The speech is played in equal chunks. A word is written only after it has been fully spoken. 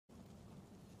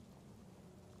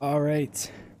All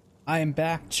right, I am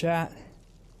back, chat.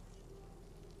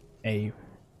 Hey,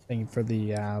 thank you for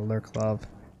the lurk love.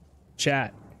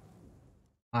 Chat,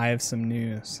 I have some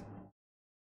news.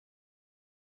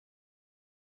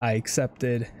 I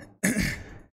accepted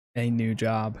a new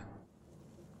job.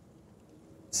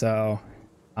 So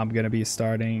I'm going to be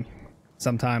starting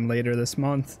sometime later this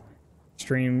month.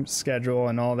 Stream schedule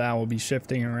and all that will be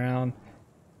shifting around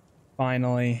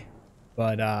finally.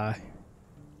 But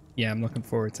yeah, I'm looking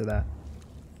forward to that.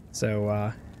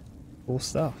 So cool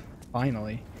stuff,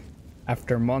 finally.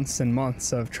 After months and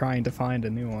months of trying to find a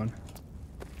new one.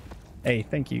 Hey,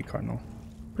 thank you, Cardinal.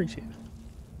 Appreciate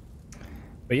it.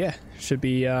 But yeah, should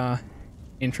be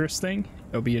interesting.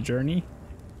 It'll be a journey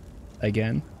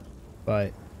again,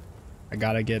 but I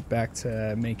gotta get back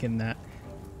to making that.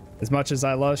 As much as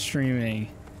I love streaming,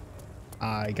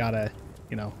 I gotta,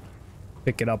 you know,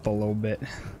 pick it up a little bit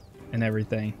and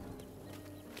everything.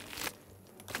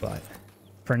 But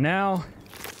for now,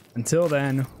 until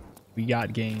then, we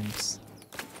got games.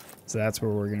 So that's what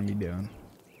we're gonna be doing.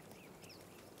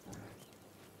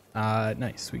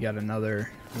 Nice. We got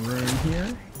another room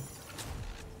here.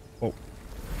 Oh.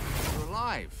 You're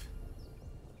alive.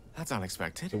 That's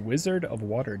unexpected. The Wizard of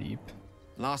Waterdeep.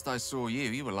 Last I saw you,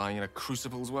 you were lying in a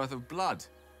crucible's worth of blood.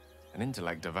 An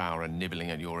intellect devourer nibbling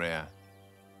at your ear.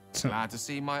 Glad to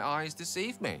see my eyes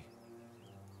deceive me.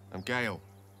 I'm Gale.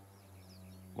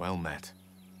 Well met.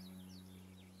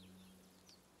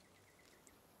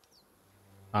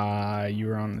 You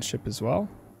were on the ship as well?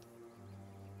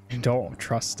 Don't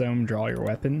trust them, draw your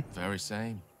weapon. Very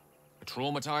same. A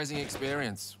traumatizing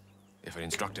experience, if an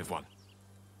instructive one.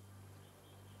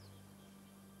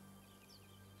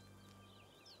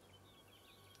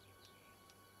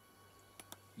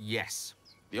 Yes.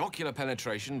 The ocular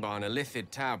penetration by an illithid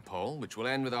tadpole, which will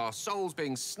end with our souls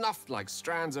being snuffed like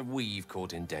strands of weave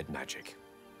caught in dead magic.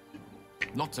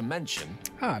 Not to mention,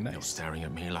 nice. You're staring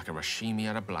at me like a Rashimi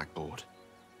at a blackboard.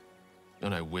 You're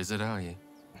no wizard, are you?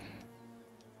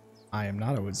 I am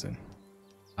not a wizard.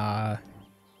 Other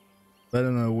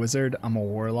than a wizard, I'm a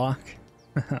warlock.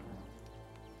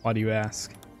 Why do you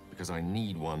ask? Because I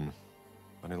need one,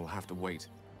 but it'll have to wait.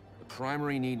 The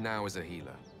primary need now is a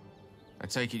healer. I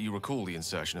take it you recall the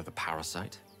insertion of the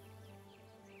parasite?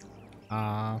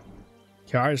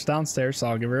 Kiara's downstairs, so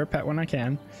I'll give her a pet when I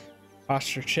can.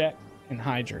 Posture check and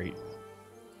hydrate.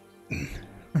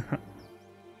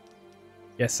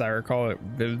 Yes, I recall it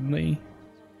vividly.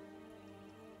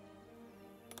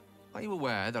 Are you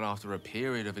aware that after a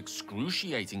period of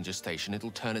excruciating gestation,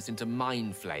 it'll turn us into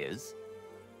mind flayers?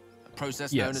 A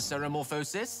process known as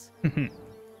ceremorphosis?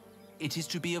 It is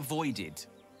to be avoided.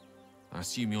 I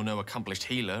assume you're no accomplished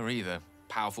healer either.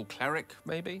 Powerful cleric,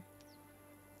 maybe?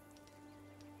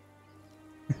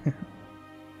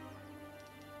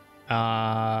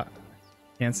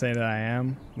 Can't say that I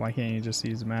am. Why can't you just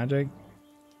use magic?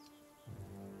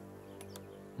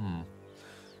 Then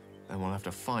we'll have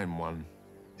to find one.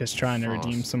 Just trying to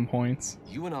redeem some points.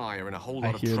 You and I are in a whole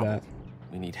lot of hear trouble. that.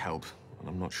 We need help, and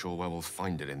I'm not sure where we'll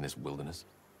find it in this wilderness.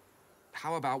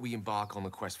 How about we embark on the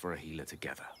quest for a healer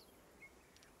together?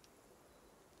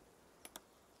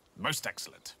 Most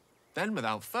excellent. Then,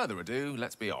 without further ado,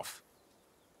 let's be off.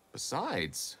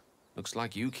 Besides, looks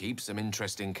like you keep some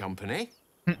interesting company.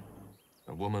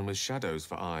 A woman with shadows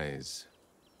for eyes,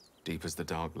 deep as the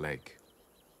dark lake.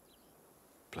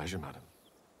 Pleasure, madam.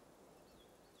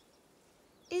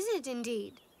 Is it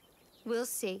indeed? We'll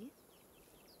see.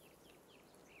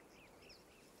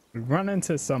 We've run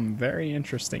into some very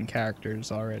interesting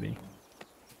characters already.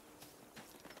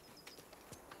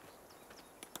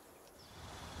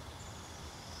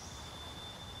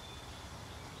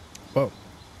 Whoa.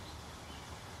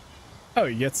 Oh,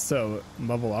 he gets to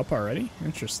level up already?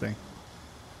 Interesting.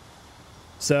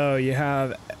 So you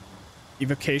have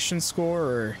evocation school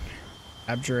or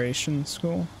abjuration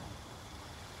school?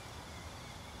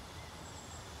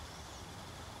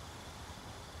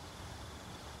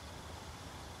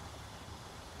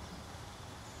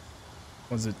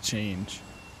 What does it change?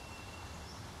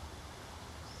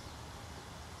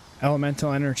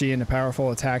 Elemental energy into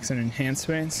powerful attacks and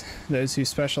enhancements. Those who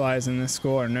specialize in this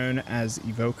school are known as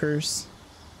evokers.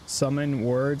 Summon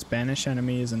words, banish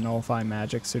enemies, and nullify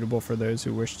magic suitable for those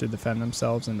who wish to defend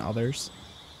themselves and others.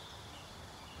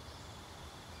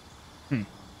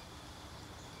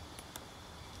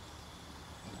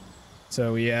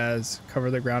 So he has cover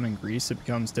the ground in grease. It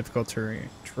becomes difficult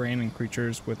terrain and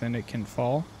creatures within it can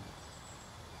fall.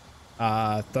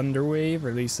 Thunder Wave,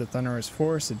 release the thunderous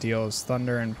force. It deals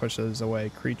thunder and pushes away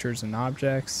creatures and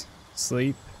objects.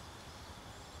 Sleep.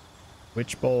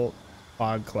 Witch Bolt,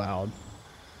 Fog Cloud.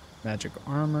 Magic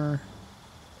Armor.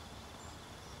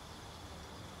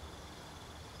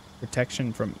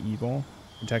 Protection from evil.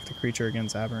 Protect the creature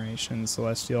against aberrations,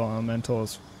 celestial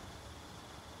elementals.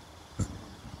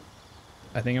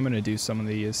 I think I'm going to do some of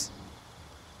these.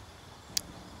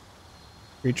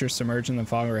 Creatures submerged in the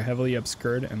fog are heavily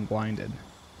obscured and blinded.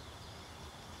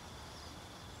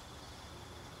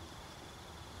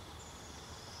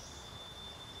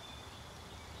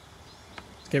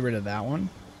 Let's get rid of that one.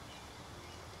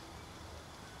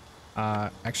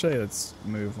 Actually, let's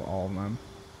move all of them.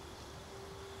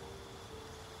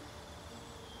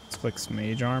 Let's fix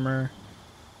mage armor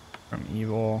from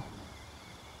evil.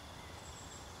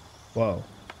 Whoa.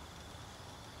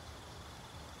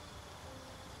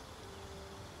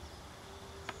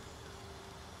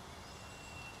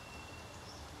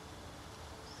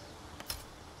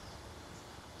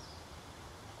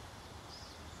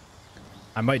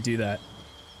 I might do that.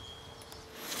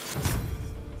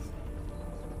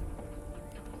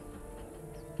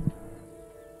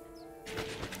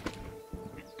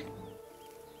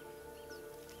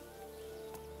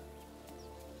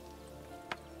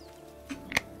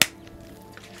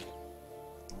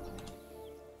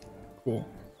 Cool.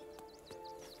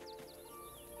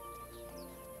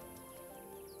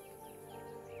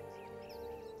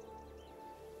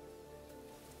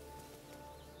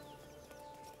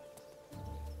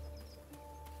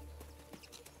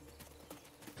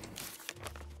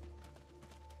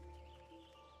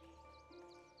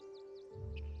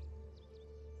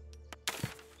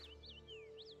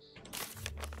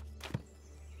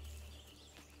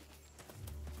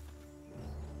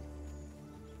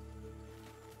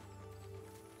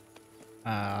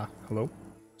 Hello?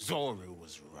 Zoru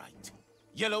was right.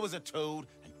 Yellow as a toad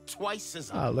and twice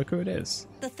as ugly. Look who it is.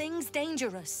 The thing's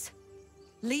dangerous.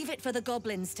 Leave it for the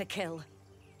goblins to kill.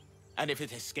 And if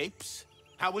it escapes,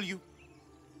 how will you...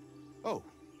 Oh,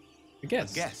 I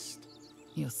guess. a guest.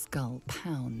 Your skull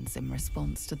pounds in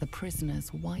response to the prisoner's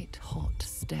white-hot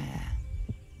stare.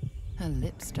 Her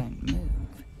lips don't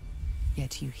move,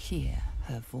 yet you hear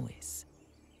her voice.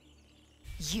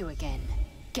 You again.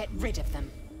 Get rid of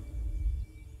them.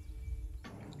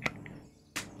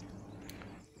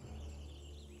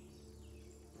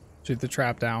 Shoot the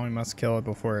trap down. We must kill it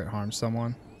before it harms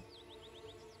someone.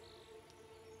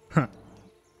 Huh.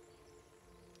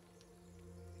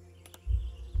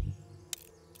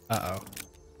 Uh-oh.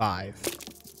 5.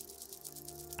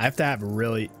 I have to have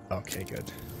really... Okay, good.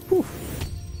 Whew.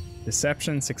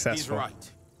 Deception successful. He's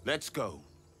right. Let's go.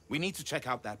 We need to check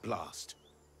out that blast.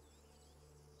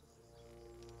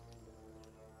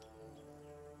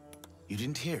 You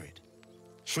didn't hear it?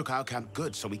 Shook our camp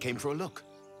good, so we came for a look.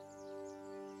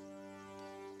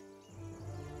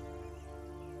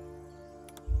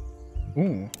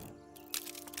 Ooh.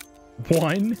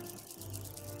 1.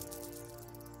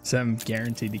 So I'm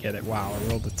guaranteed to get it. Wow, I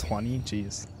rolled a 20.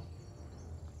 Jeez.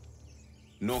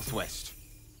 Northwest.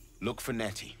 Look for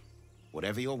Nettie.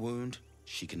 Whatever your wound,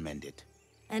 she can mend it.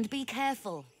 And be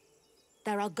careful.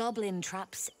 There are goblin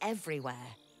traps everywhere.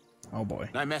 Oh boy.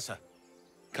 Nymessa,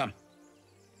 come.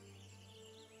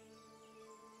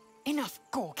 Enough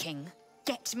gawking.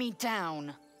 Get me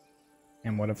down.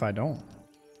 And what if I don't?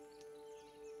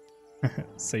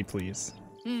 Say please.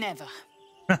 Never.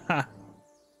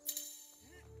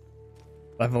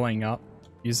 Leveling up.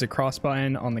 Use the cross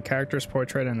button on the character's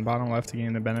portrait in the bottom left to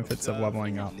gain the benefits of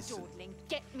leveling up. Dawdling,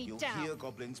 get me You'll down. hear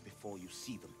goblins before you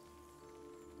see them.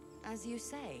 As you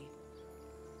say.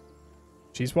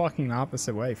 She's walking the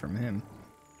opposite way from him.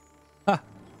 Ha!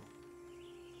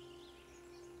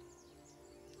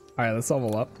 Alright, let's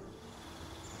level up.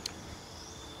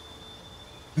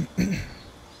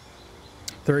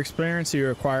 Through experience, you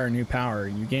acquire a new power.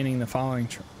 You gain the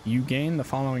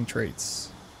following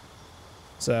traits.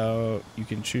 So you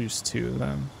can choose 2 of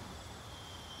them.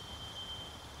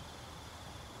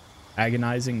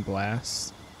 Agonizing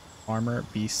Blast. Armor,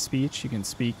 Beast Speech. You can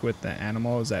speak with the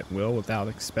animals at will without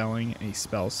expelling a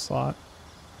spell slot.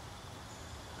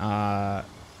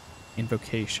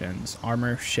 Invocations.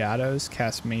 Armor Shadows.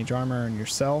 Cast Mage Armor on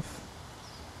yourself.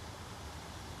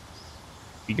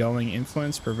 Beguiling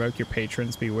Influence. Provoke your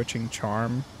patron's Bewitching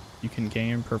Charm. You can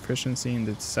gain proficiency in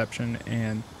the Deception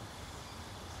and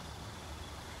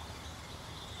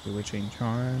Bewitching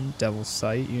Charm. Devil's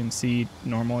Sight. You can see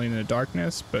normally in the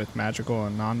darkness, both magical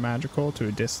and non-magical, to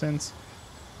a distance.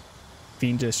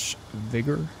 Fiendish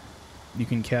Vigor. You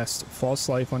can cast False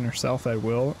Life on yourself at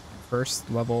will. First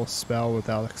level spell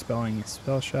without expelling a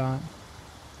spell shot.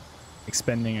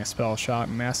 Expending a spell shot.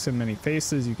 Mask of Many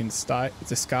Faces. You can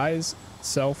disguise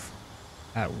self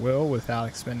at will without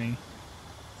expending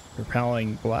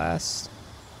Repelling Blast.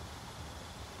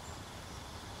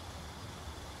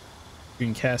 You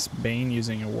can cast Bane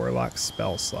using a Warlock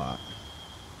spell slot.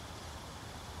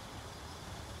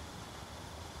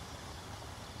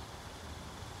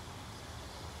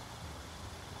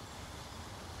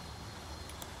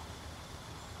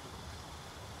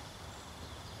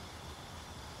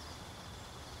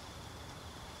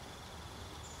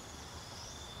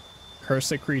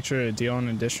 Curse a creature to deal an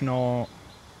additional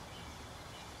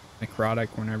necrotic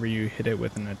whenever you hit it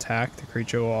with an attack. The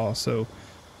creature will also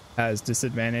has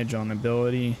disadvantage on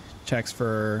ability checks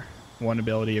for one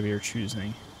ability of your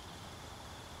choosing.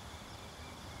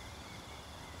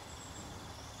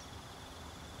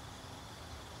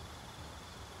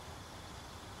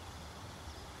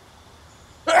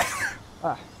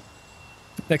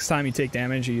 Next time you take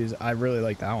damage, you use. I really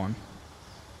like that one.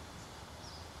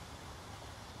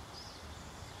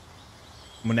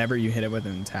 Whenever you hit it with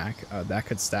an attack, that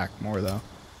could stack more though.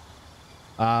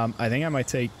 I think I might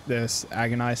take this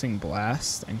Agonizing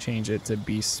Blast and change it to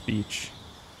Beast Speech.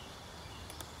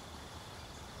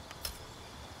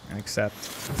 And accept.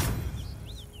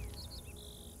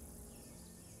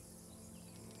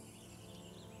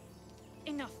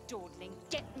 Enough dawdling.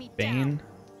 Get me Bane. down.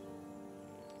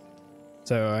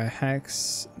 So a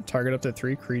Hex, target up to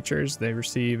 3 creatures. They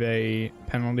receive a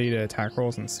penalty to attack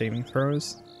rolls and saving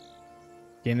throws.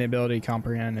 Gain the ability to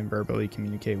comprehend and verbally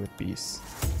communicate with beasts.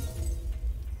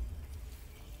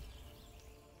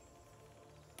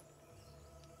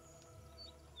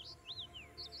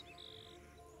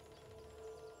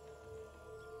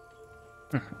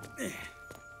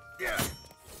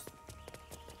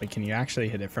 Wait, can you actually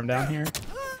hit it from down here?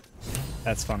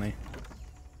 That's funny.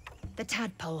 The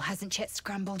tadpole hasn't yet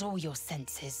scrambled all your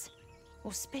senses.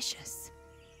 Auspicious.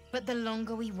 But the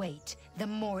longer we wait, the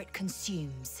more it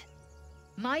consumes.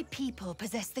 My people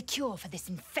possess the cure for this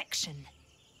infection.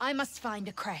 I must find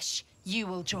a creche. You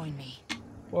will join me.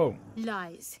 Whoa.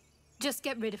 Lies. Just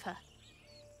get rid of her.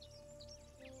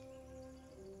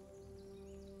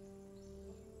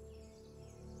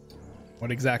 What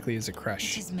exactly is a It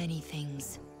creche? is many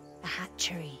things. A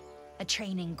hatchery, a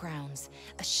training grounds,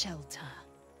 a shelter.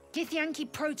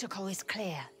 Githyanki protocol is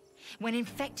clear. When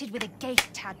infected with a gate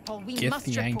tadpole, we must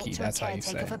report Githyanki, to a that's how you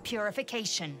caretaker say for it.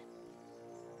 purification.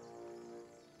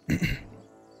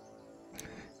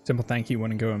 Simple thank you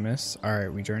wouldn't go amiss.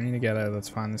 Alright, we journey together. Let's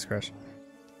find this creche.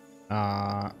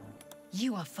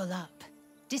 You are full up.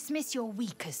 Dismiss your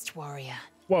weakest warrior.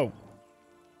 Whoa.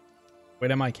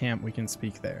 Wait at my camp. We can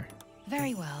speak there.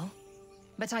 Very well.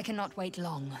 But I cannot wait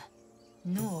long.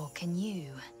 Nor can you.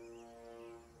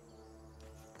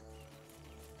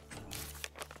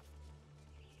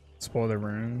 Explore the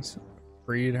ruins.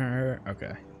 Freed her.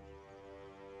 Okay.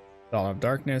 Dawn of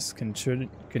Darkness.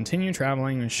 Continue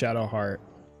traveling with Shadowheart.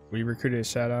 We recruited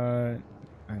Shadow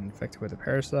and infected with a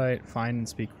parasite. Find and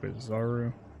speak with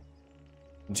Zoru.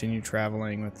 Continue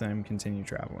traveling with them. Continue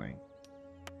traveling.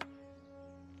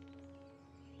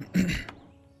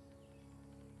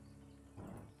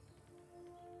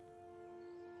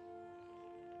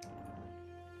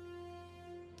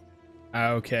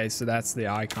 Okay, so that's the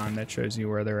icon that shows you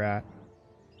where they're at.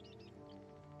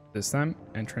 This them?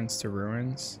 Entrance to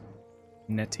ruins.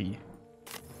 Netty.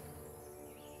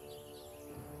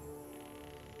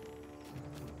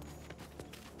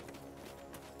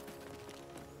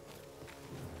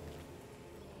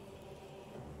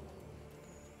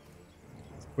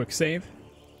 Quick save.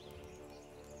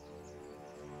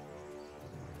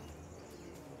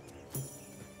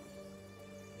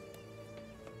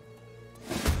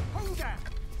 Hold that!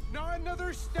 Not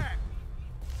another step!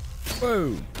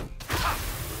 Whoa!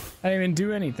 I didn't even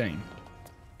do anything.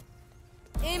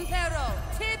 Impero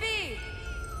Tibi!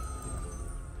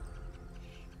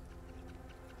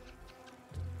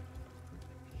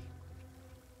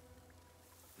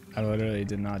 I literally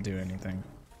did not do anything.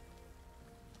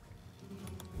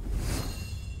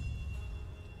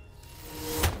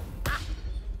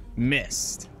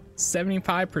 Missed.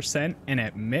 75% and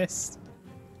it missed?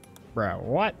 Bro,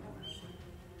 what?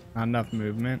 Not enough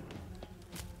movement.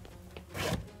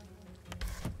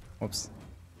 Whoops.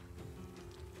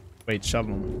 Wait, shove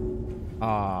him.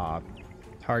 Ah,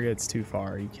 target's too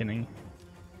far. Are you kidding?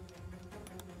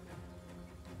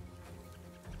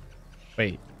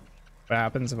 Wait. What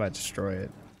happens if I destroy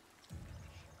it?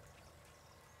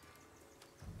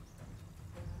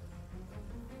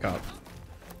 Go.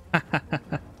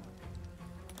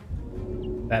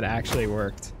 That actually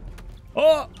worked.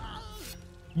 Oh!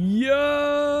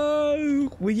 Yo!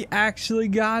 We actually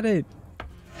got it.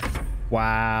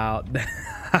 Wow.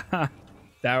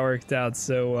 That worked out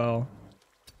so well.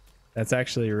 That's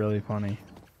actually really funny.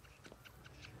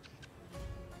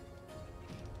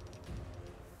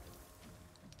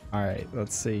 All right,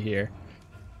 let's see here.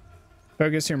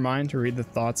 Focus your mind to read the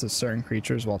thoughts of certain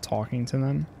creatures while talking to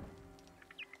them.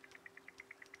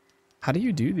 How do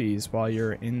you do these while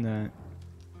you're in the...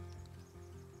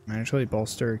 Magically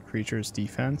bolster creature's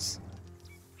defense?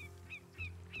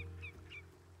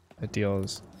 That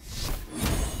deals...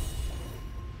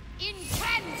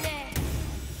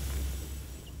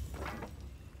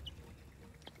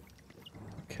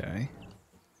 Okay.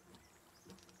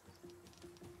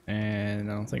 And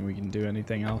I don't think we can do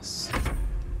anything else.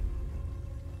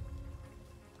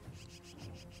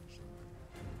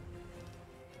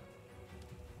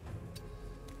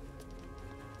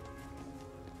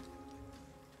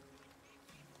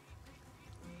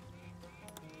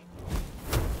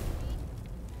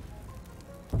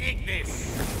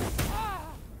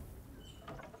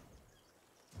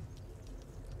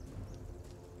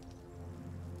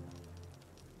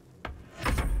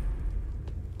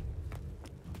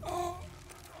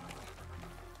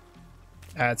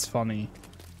 That's funny.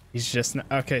 He's just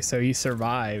okay. So he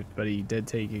survived, but he did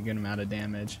take a good amount of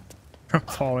damage from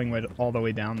falling all the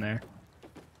way down there.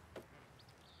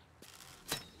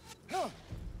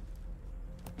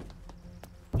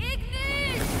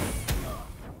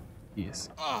 Yes.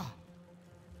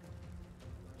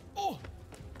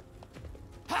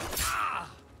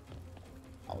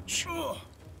 Ouch.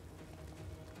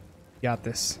 Got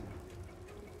this.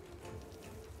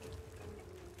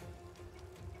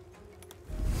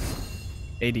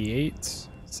 $88,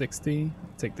 $60.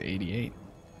 Take the 88.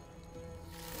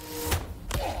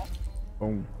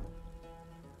 Boom.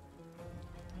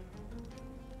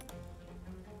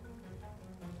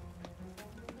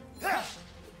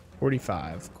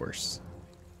 $45, of course.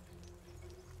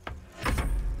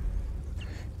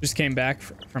 Just came back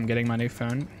from getting my new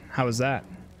phone. How was that?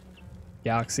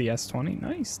 Galaxy S20.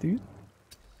 Nice, dude.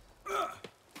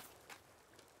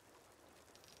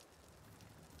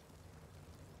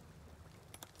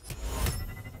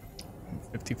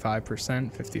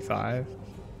 55%, 55.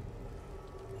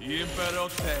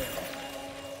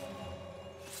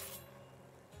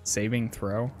 Saving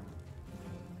throw.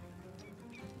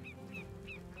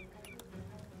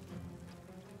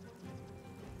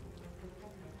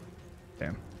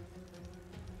 Damn.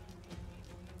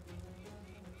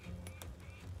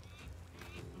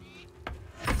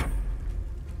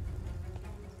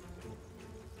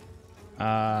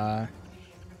 I'm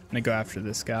gonna go after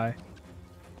this guy.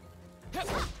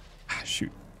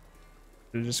 Shoot.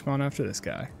 They're just going after this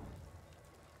guy.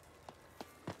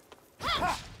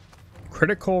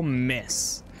 Critical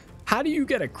miss. How do you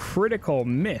get a critical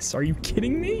miss? Are you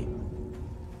kidding me?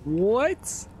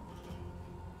 What?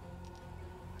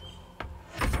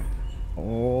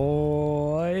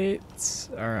 What?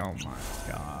 Oh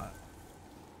my god.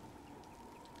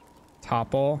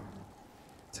 Topple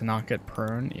to not get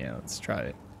prone. Yeah, let's try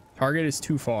it. Target is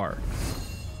too far.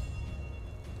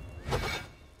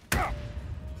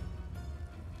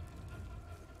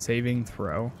 Saving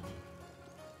throw.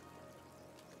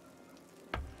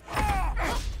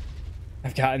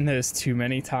 I've gotten this too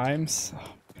many times.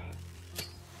 Oh,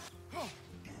 God.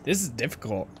 This is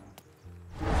difficult.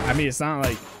 I mean, it's not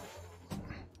like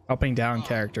helping down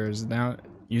characters. Now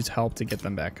use help to get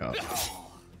them back up.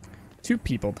 2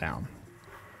 people down.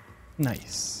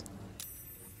 Nice.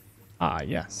 Ah,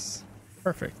 yes.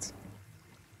 Perfect.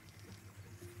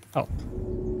 Help.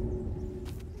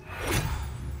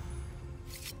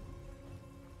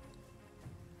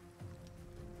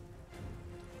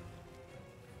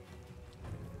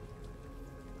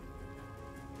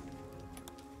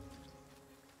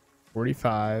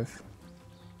 $45,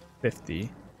 $50.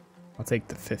 I'll take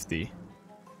the 50.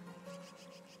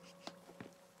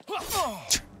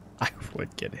 I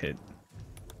would get hit.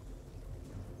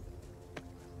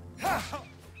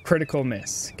 Critical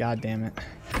miss. God damn it.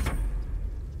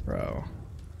 Bro.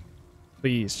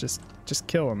 Please, just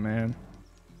kill him, man.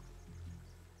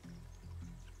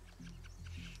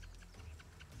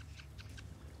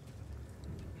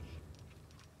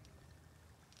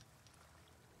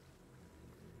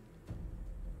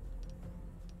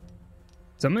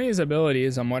 Some of these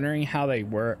abilities, I'm wondering how they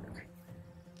work.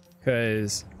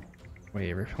 Because,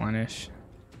 wait, replenish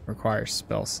requires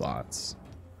spell slots.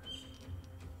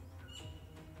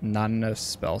 Not enough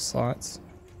spell slots.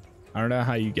 I don't know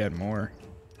how you get more.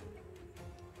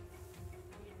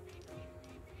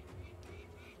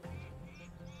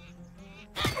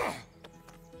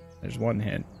 There's one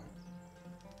hit.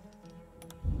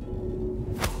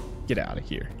 Get out of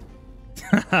here.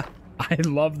 I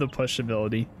love the push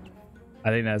ability. I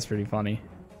think that's pretty funny.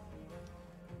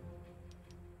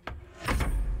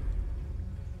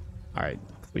 All right,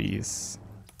 please.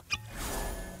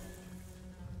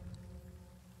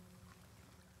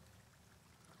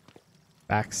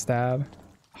 Backstab.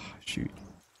 Oh, shoot.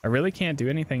 I really can't do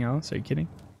anything else. Are you kidding?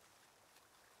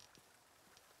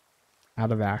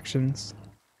 Out of actions.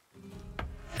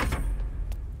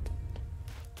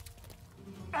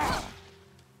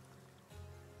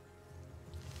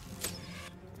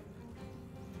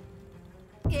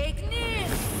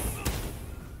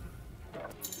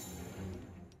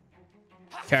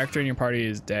 Character in your party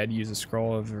is dead. Use a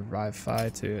scroll of Revivify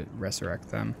to resurrect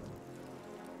them.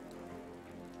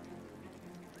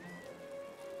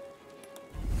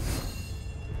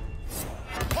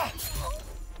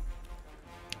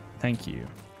 Thank you.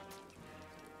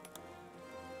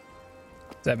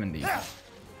 70.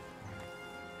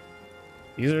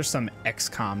 These are some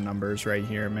XCOM numbers right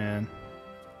here, man.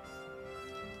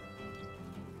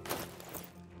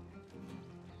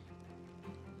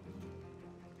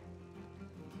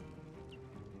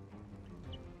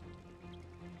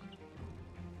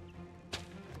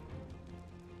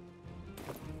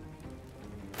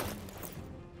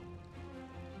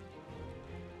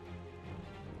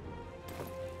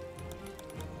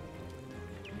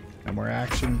 No more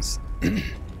actions.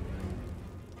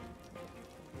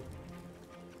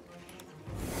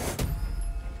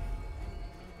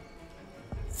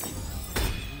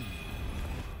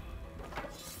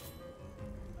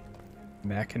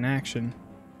 Back in action.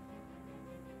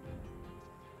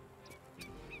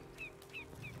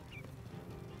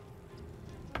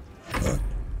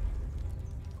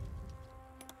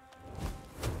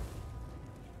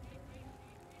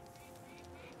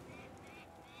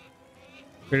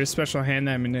 Create a special hand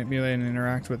that manipulate and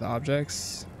interact with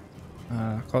objects.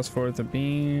 Calls forward the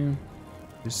beam.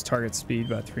 Reduce target speed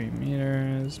by 3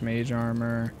 meters. Mage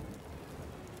armor.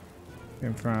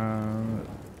 And from...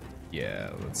 Yeah,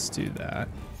 let's do that.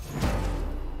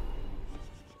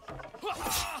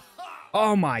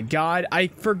 Oh my god, I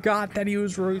forgot that he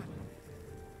was I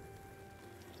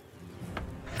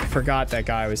forgot that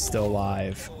guy was still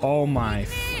alive. Oh my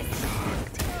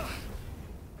fuck, dude.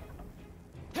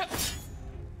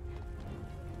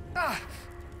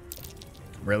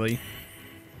 Really?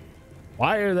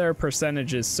 Why are their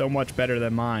percentages so much better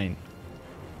than mine?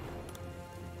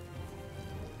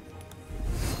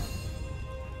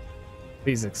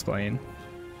 Please explain.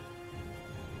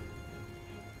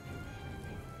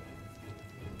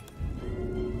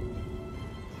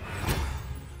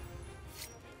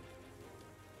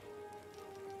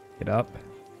 Get up.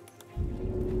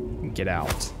 And get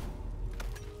out.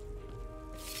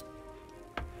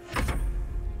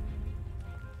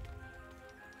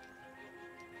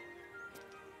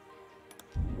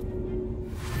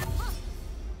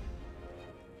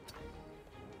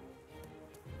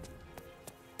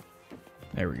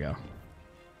 There we go.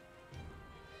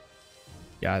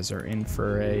 Guys are in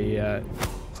for a,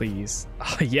 please.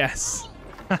 Oh, yes.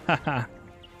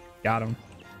 Got him.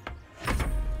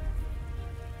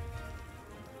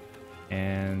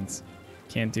 And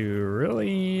can't do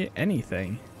really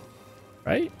anything,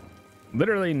 right?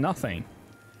 Literally nothing.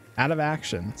 Out of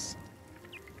actions.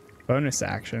 Bonus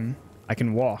action. I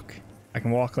can walk. I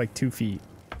can walk like 2 feet.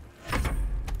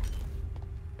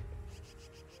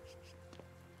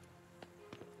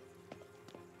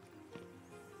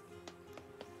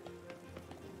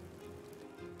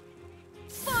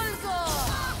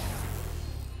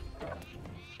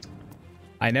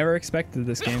 I never expected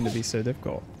this game to be so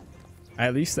difficult.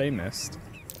 At least they missed.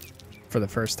 For the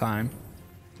first time.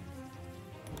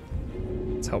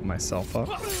 Let's help myself up.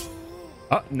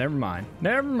 Oh, never mind.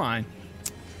 Never mind.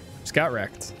 Just got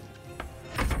wrecked.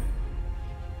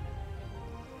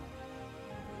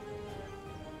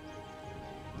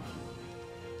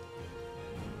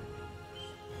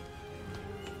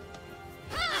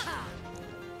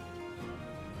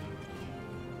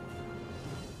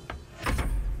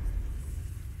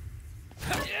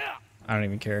 I don't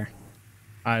even care.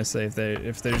 Honestly, if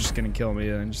they're just gonna kill me,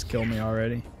 then just kill me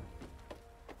already.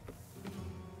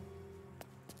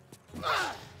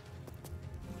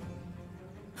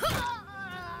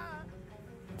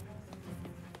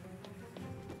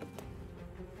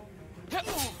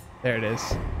 There it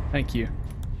is. Thank you.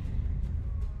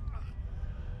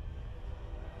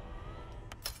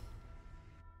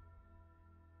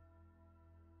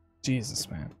 Jesus,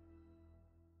 man.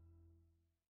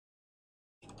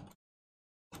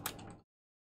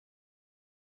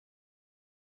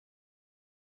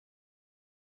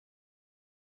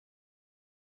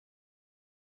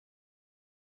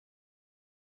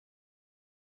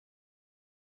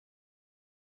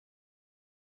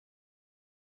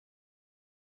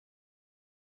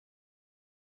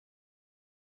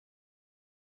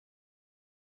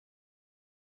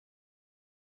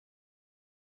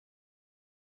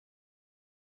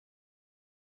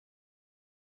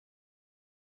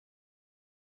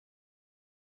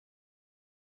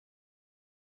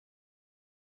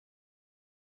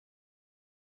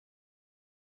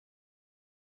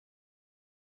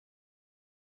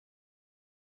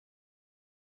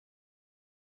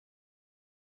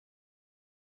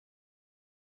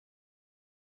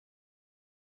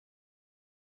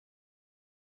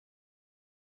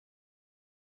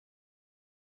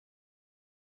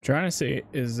 Trying to see,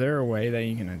 is there a way that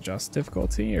you can adjust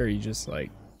difficulty, or are you just like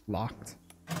locked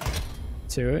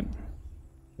to it?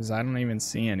 Because I don't even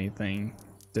see anything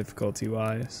difficulty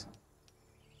wise.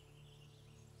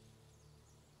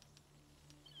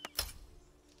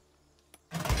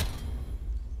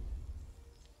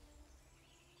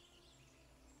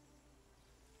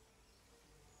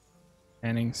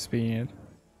 Panning speed.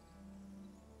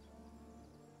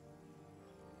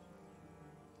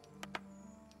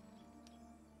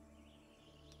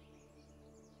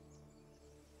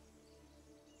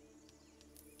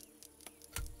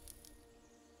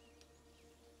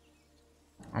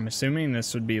 I'm assuming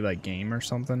this would be like game or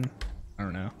something. I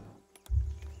don't know.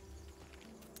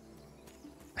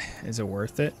 Is it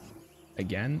worth it?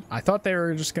 Again? I thought they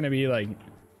were just gonna be like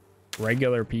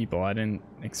regular people. I didn't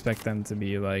expect them to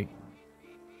be like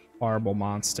horrible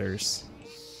monsters.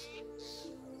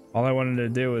 All I wanted to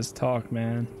do was talk,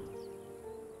 man.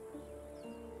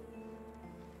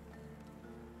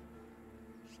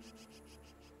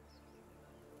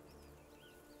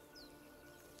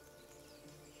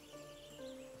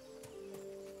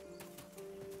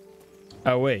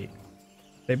 Oh wait,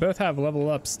 they both have level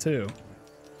ups too.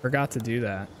 Forgot to do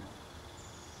that.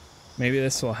 Maybe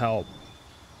this will help.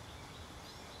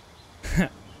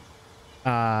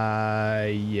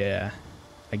 Yeah.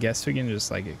 I guess we can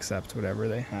just like accept whatever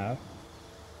they have.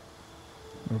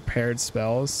 Repaired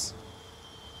spells.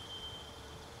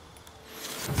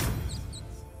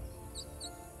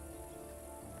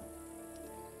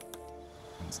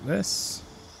 What's this?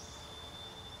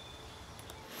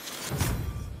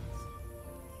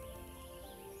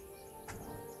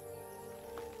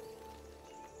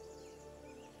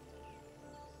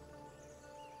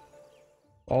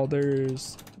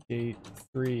 Baldur's Gate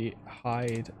 3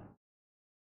 hide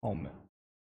helmet.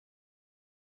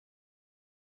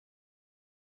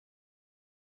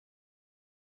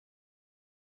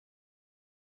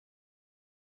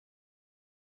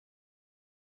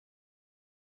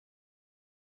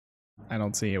 I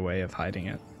don't see a way of hiding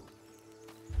it.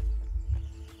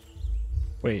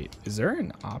 Wait, is there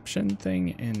an option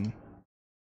thing in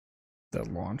the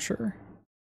launcher?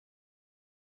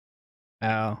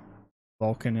 Oh,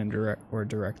 Vulkan and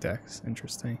DirectX.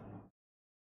 Interesting.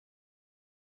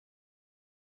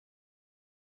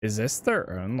 Is this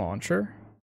their own launcher?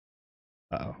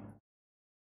 Uh-oh.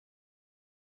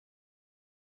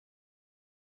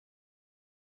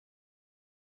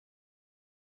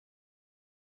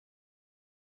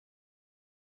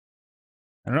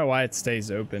 I don't know why it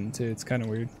stays open too. It's kind of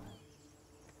weird.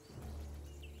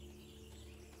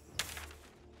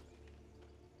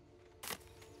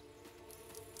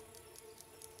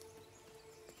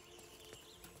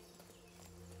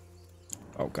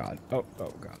 Oh god. Oh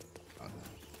god. God.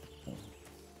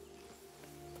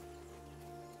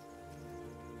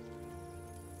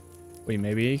 Wait,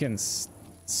 maybe you can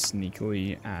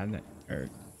sneakily add or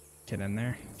get in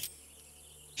there.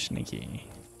 Sneaky.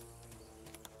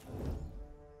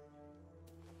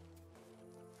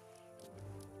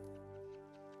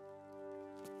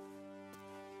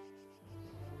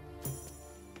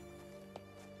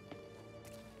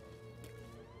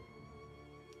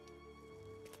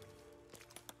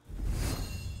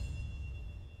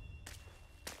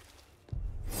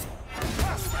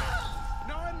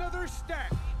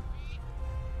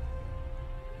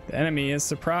 The enemy is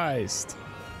surprised.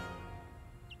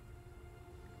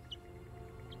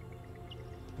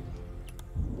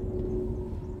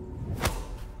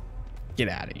 Get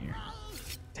out of here.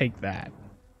 Take that.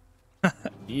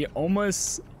 You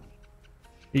almost...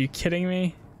 Are you kidding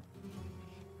me?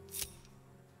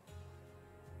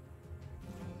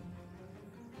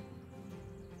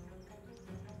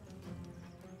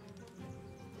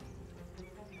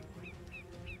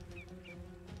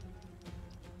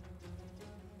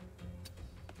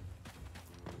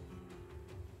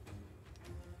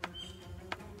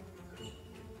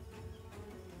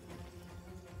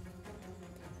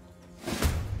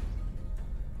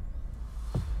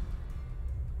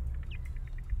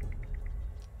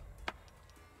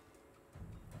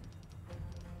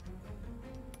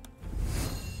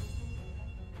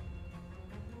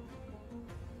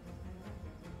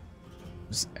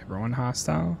 Is everyone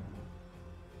hostile?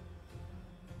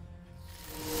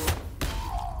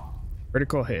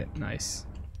 Critical hit, nice.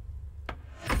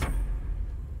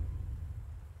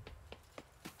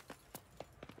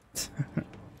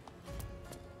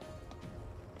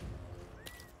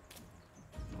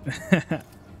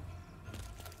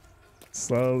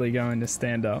 Slowly going to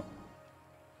stand up.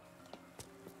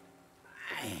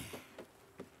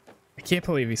 I can't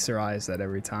believe he survives that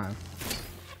every time.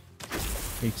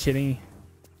 Are you kidding?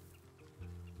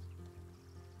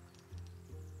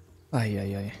 Ay,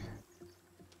 ay, ay.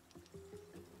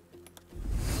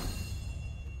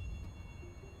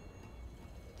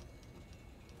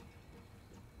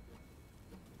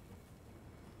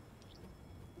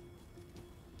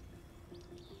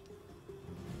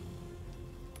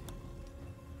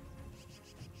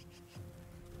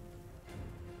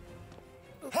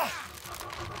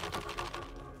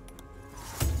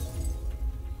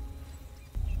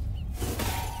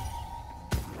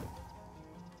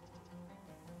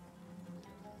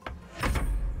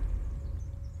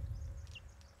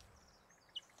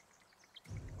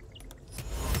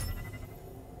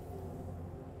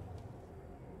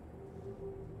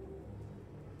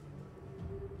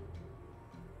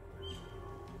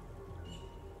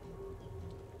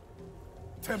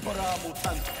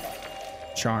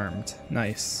 Charmed.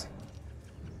 Nice.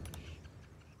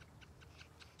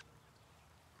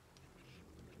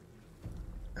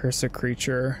 Curse a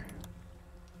creature.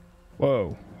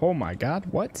 Whoa. Oh my god,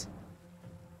 what?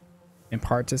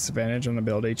 Impart disadvantage on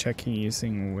ability checking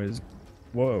using was.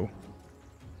 Whoa.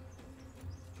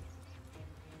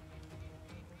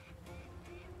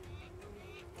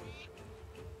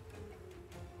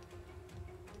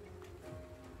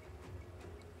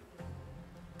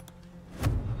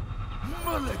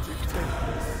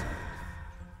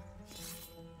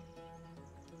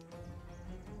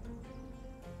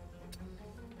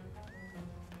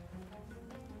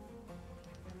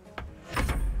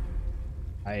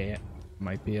 I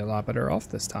might be a lot better off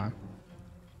this time.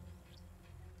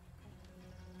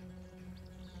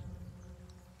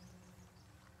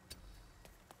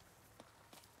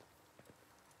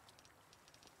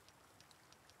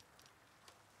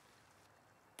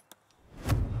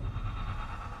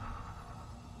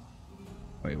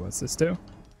 Wait, what's this do?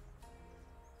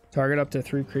 Target up to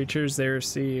 3 creatures. They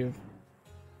receive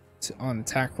on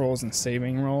attack rolls and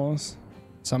saving rolls.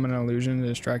 Summon an illusion to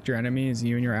distract your enemies.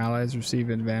 You and your allies receive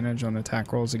advantage on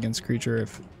attack rolls against creature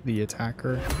if the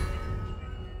attacker.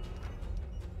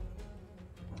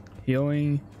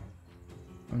 Healing.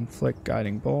 Inflict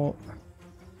guiding bolt.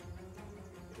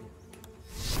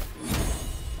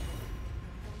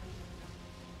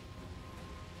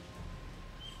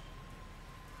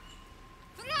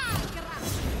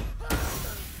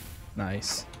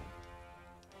 Nice.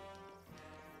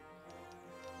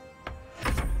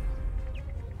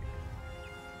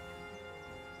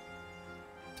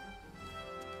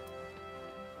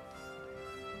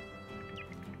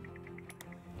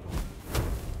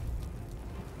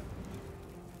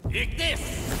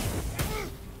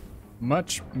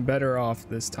 Much better off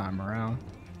this time around.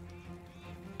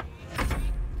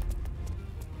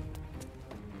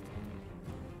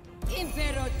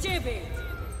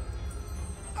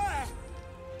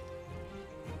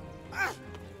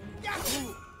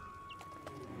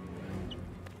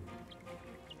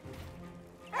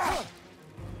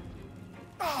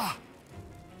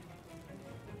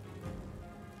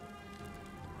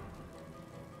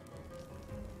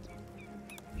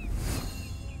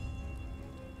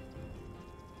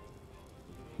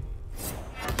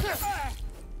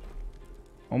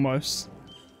 Almost.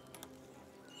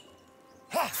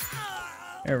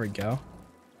 There we go.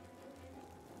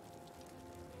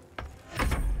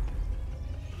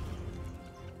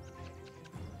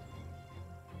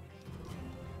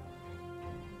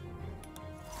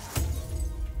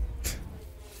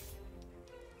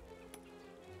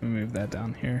 Let me move that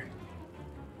down here.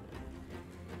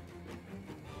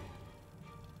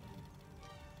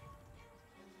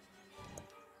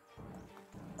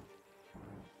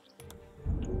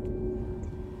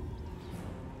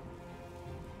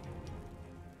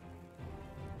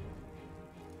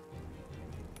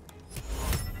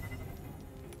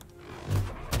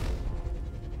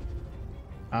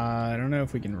 I don't know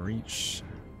if we can reach.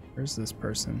 Where's this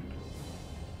person?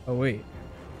 Oh, wait.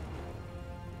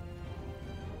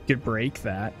 Could break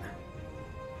that.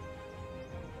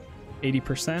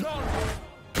 80%.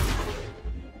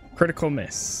 Critical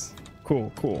miss.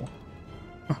 Cool, cool.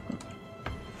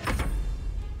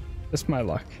 Just my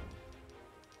luck.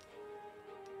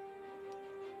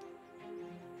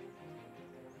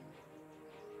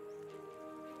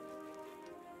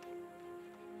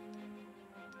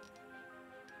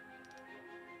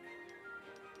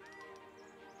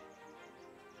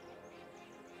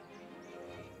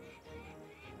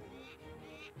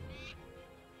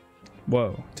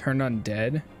 Whoa, turn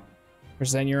undead.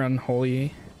 Present your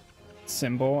unholy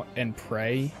symbol and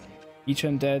pray. Each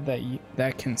undead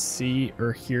that can see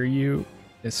or hear you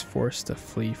is forced to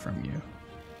flee from you.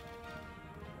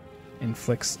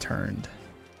 Inflicts turned.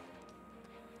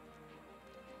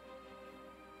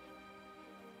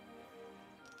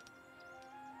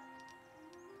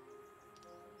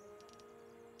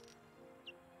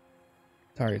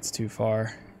 Target's too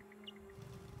far.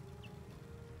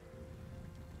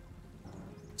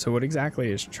 So what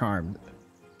exactly is charmed?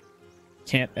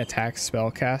 Can't attack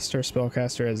spellcaster.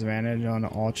 Spellcaster has advantage on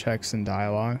all checks and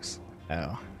dialogues.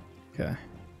 Oh, okay.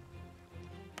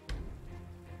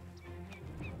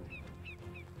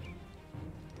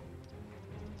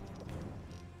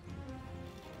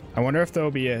 I wonder if there'll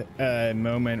be a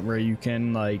moment where you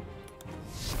can like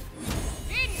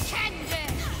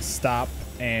stop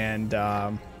and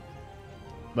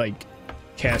like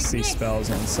cast these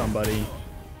spells on somebody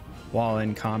while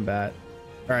in combat,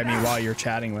 or I mean while you're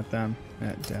chatting with them.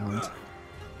 That downed.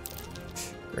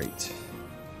 Great.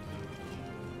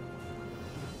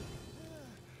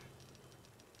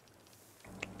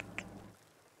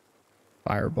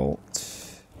 Firebolt.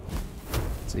 Let's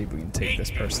see if we can take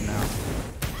this person out.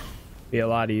 Be a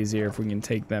lot easier if we can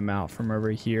take them out from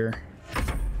over here.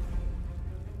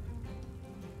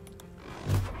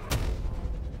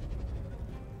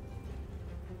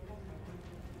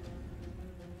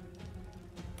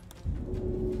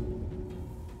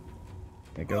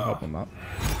 Okay, go help them up.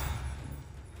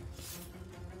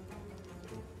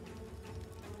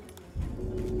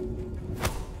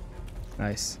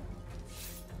 Nice.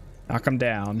 Knock them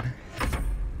down.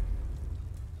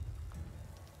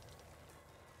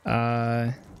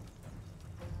 Are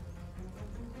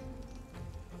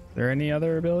there any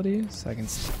other abilities? I can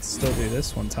still do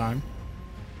this one time.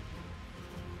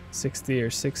 60 or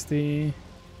 60.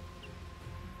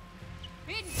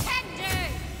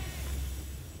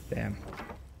 Damn.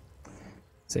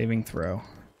 Saving throw.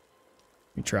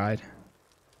 We tried.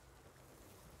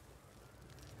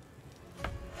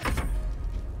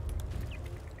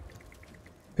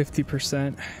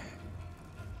 %.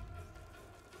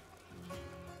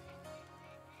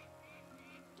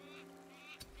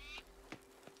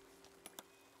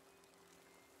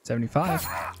 75.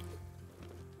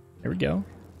 There we go.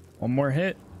 One more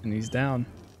hit and he's down.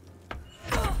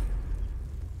 Crap,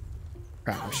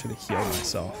 I should have healed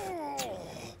myself.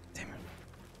 Damn it.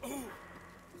 I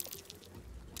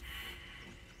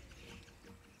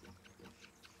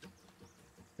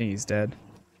think he's dead.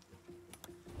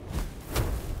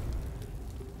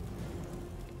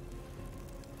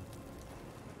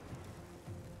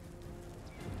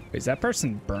 Wait, is that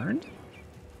person burned?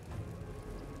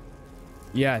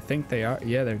 Yeah, I think they are.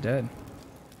 Yeah, they're dead.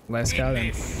 Last guy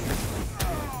then.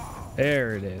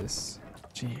 There it is.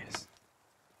 Jeez.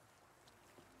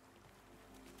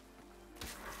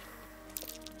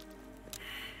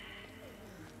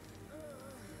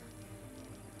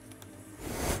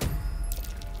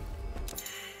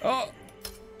 Oh!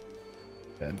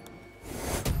 Dead.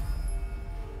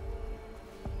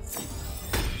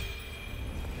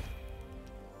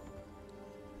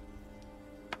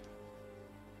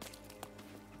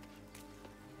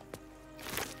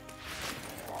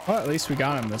 Well, at least we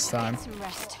got him this time. Get some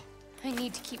rest. I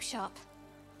need to keep sharp.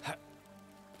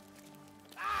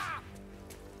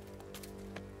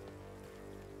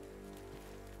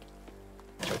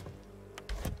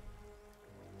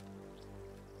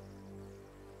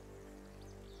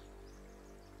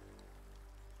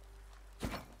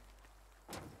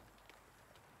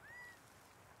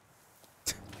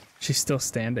 She's still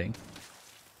standing.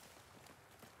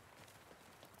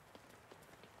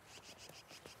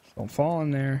 Don't fall in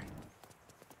there.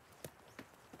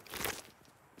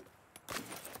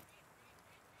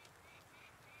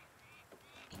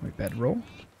 Can we bedroll?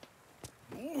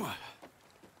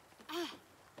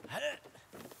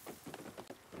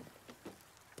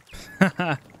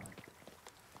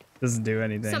 Doesn't do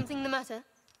anything. Something the matter?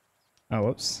 Oh,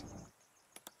 whoops.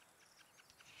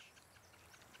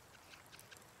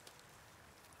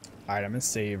 Alright, I'm gonna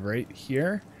save right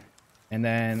here. And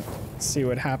then see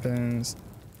what happens.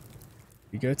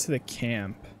 We go to the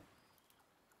camp.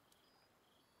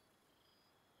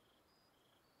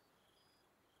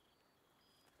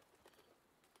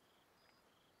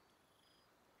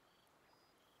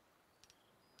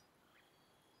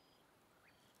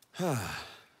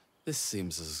 This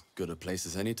seems as good a place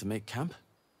as any to make camp.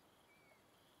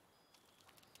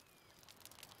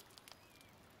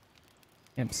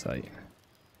 Campsite.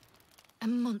 A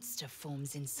monster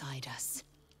forms inside us,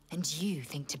 and you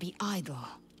think to be idle.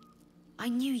 I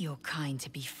knew your kind to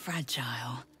be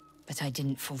fragile, but I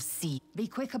didn't foresee. Be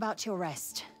quick about your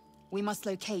rest. We must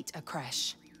locate a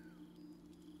creche.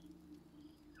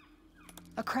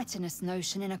 A cretinous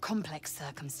notion in a complex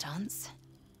circumstance.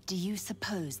 Do you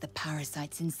suppose the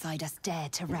parasites inside us dare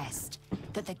to rest?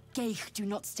 That the Geich do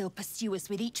not still pursue us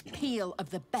with each peal of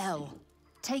the bell?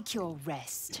 Take your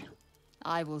rest.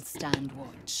 I will stand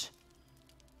watch.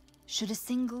 Should a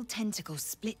single tentacle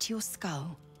split your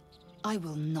skull, I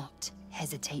will not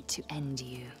hesitate to end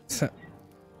you.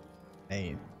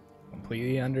 I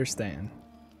completely understand.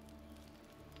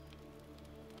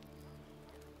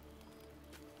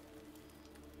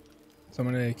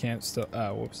 Someone in the camp still.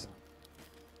 Whoops.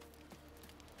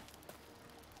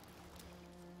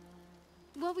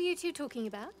 What were you two talking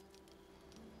about?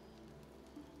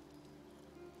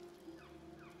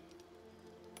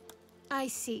 I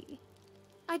see.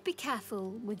 I'd be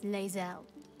careful with Lae'zel.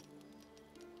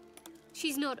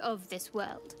 She's not of this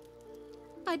world.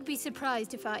 I'd be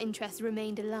surprised if our interests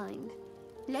remained aligned.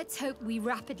 Let's hope we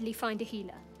rapidly find a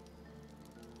healer.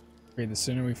 Okay, the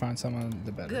sooner we find someone,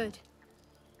 the better. Good.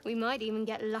 We might even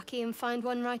get lucky and find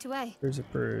one right away. Here's a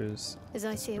bruise. As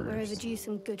I see it, we're overdue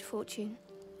some good fortune.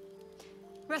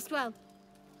 Rest well.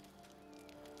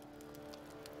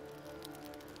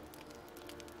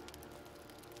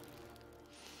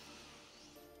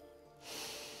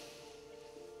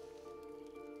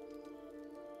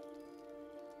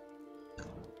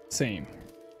 Same.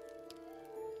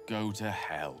 Go to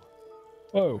hell.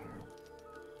 Whoa.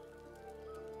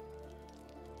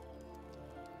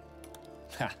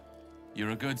 Ha!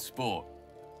 You're a good sport.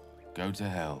 Go to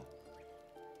hell.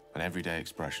 An everyday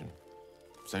expression.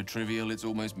 So trivial it's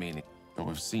almost meaningless. But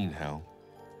we've seen hell.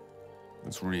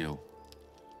 It's real.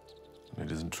 And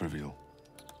it isn't trivial.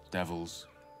 Devils,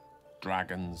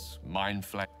 dragons, mind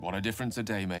fleck. What a difference a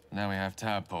day makes. Now we have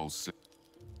tadpoles.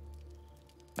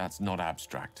 That's not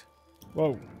abstract.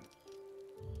 Whoa.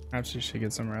 Perhaps you should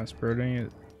get some rest. Brooding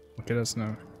it. Look at us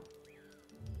now.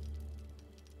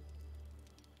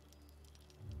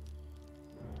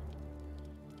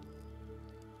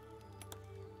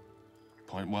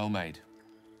 Point well made.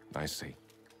 I see.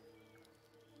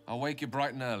 I'll wake you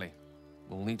bright and early.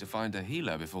 We'll need to find a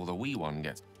healer before the wee one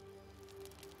gets...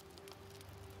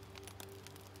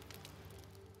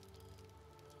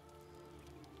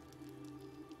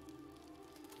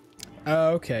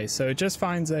 Okay, so it just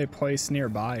finds a place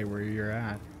nearby where you're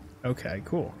at. Okay,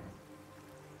 cool.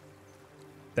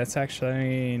 That's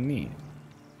actually neat.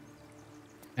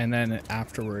 And then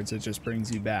afterwards, it just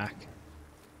brings you back.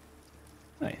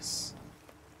 Nice.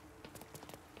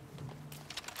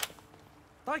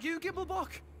 Thank you,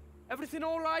 Gimblebock. Everything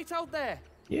all right out there?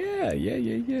 Yeah.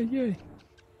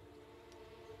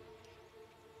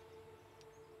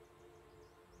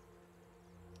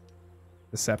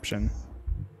 Deception.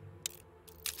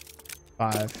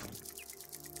 5.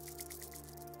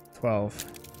 12.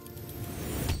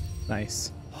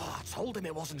 Nice. Oh, I told him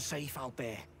it wasn't safe out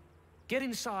there. Get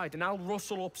inside and I'll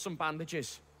rustle up some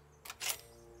bandages.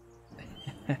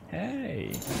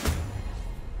 Hey.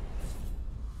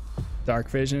 Dark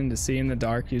vision. To see in the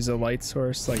dark, use a light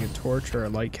source like a torch or a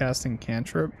light casting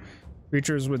cantrip.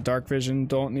 Creatures with dark vision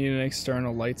don't need an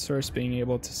external light source. Being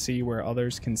able to see where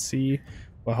others can see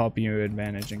will help you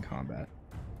advantage in combat.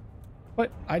 But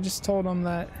I just told him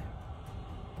that.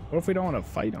 What if we don't want to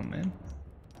fight him, man?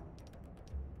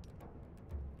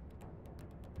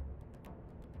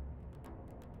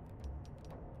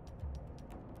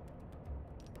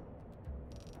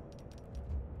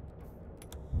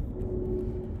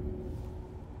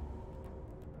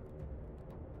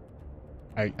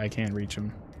 I can't reach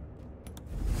him.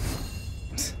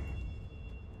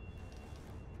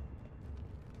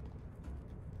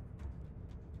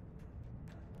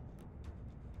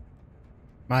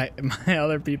 My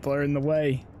other people are in the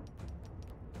way.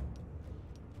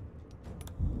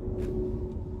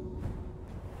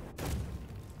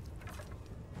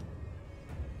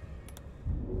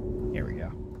 Here we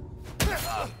go.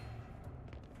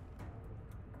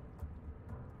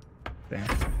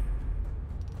 Damn.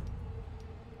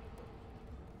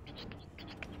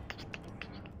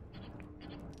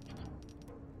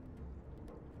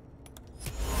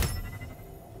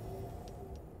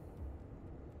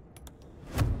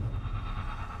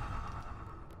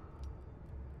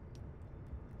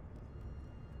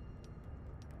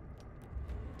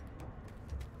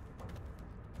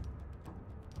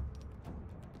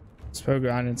 Spell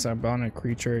guidance upon a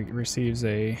creature receives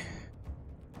a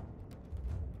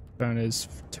bonus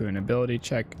to an ability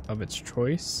check of its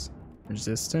choice.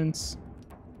 Resistance.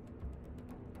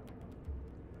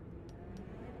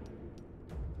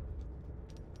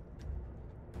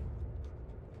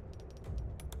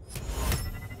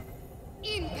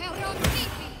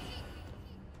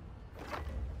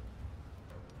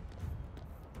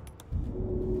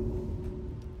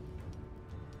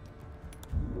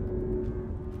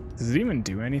 Does it even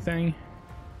do anything?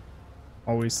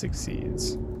 Always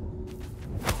succeeds.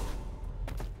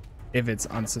 If it's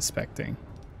unsuspecting.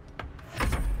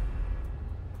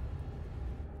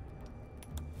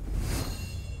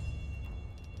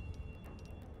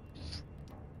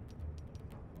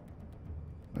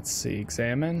 see.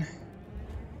 Examine.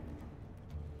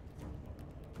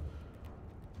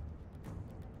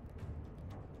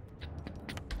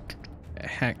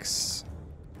 Hex.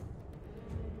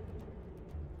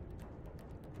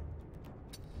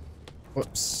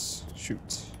 Whoops. Shoot.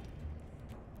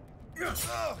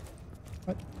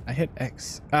 What? I hit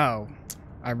X. Oh.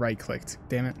 I right clicked.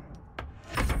 Damn it.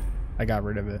 I got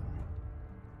rid of it.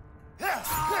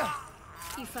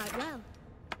 You fight well.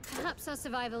 Perhaps our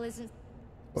survival isn't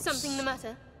something the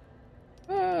matter.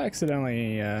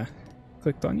 Accidentally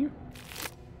clicked on you.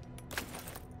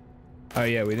 Oh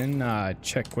yeah, we didn't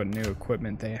check what new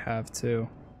equipment they have too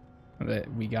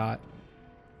that we got.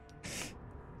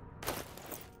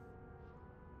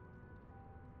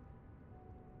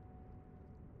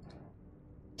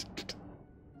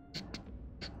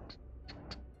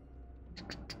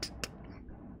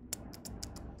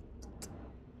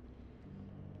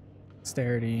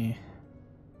 Dexterity.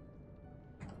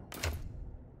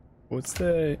 What's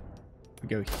the... We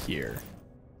go here.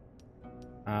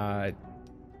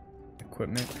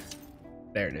 Equipment.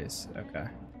 There it is. Okay.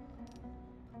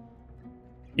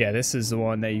 Yeah, this is the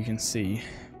one that you can see.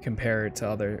 Compare it to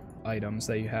other items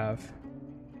that you have.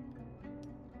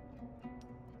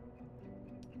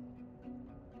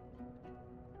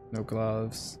 No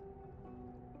gloves.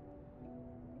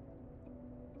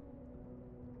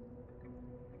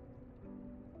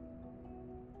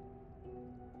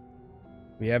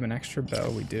 We have an extra bow.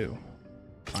 We do.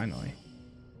 Finally.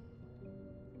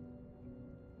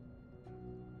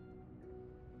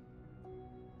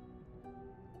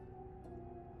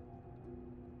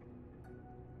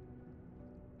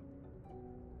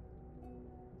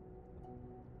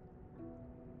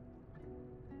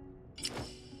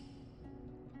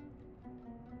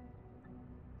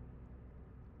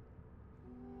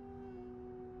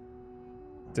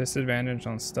 Disadvantage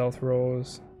on stealth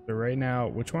rolls. So right now,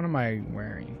 which one am I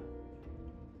wearing?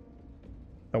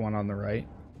 The one on the right?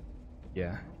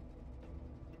 Yeah.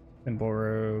 Simple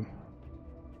robe.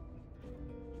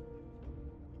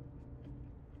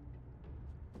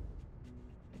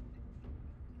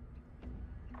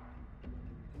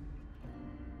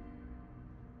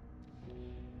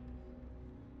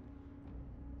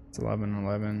 It's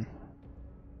 11:11.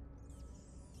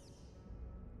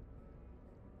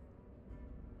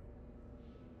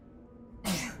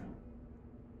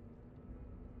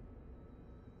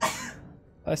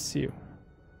 Bless you.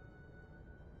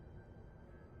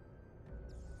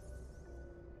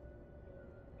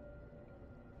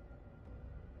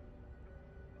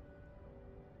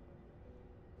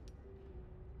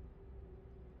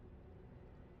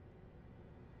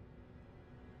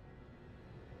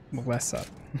 Bless up.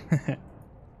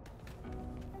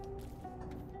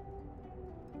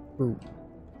 Ooh.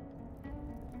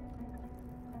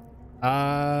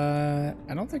 I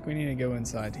don't think we need to go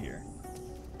inside here.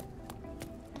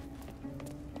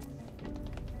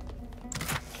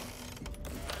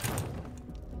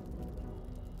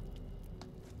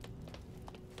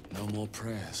 No more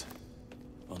prayers.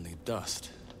 Only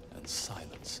dust and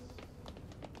silence.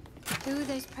 Who are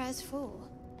those prayers for?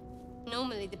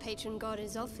 Normally the patron god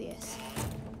is obvious.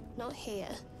 Not here.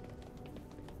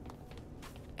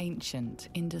 Ancient,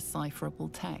 indecipherable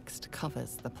text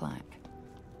covers the plaque.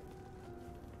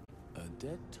 A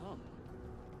dead tongue.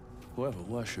 Whoever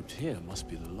worshipped here must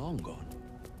be long gone.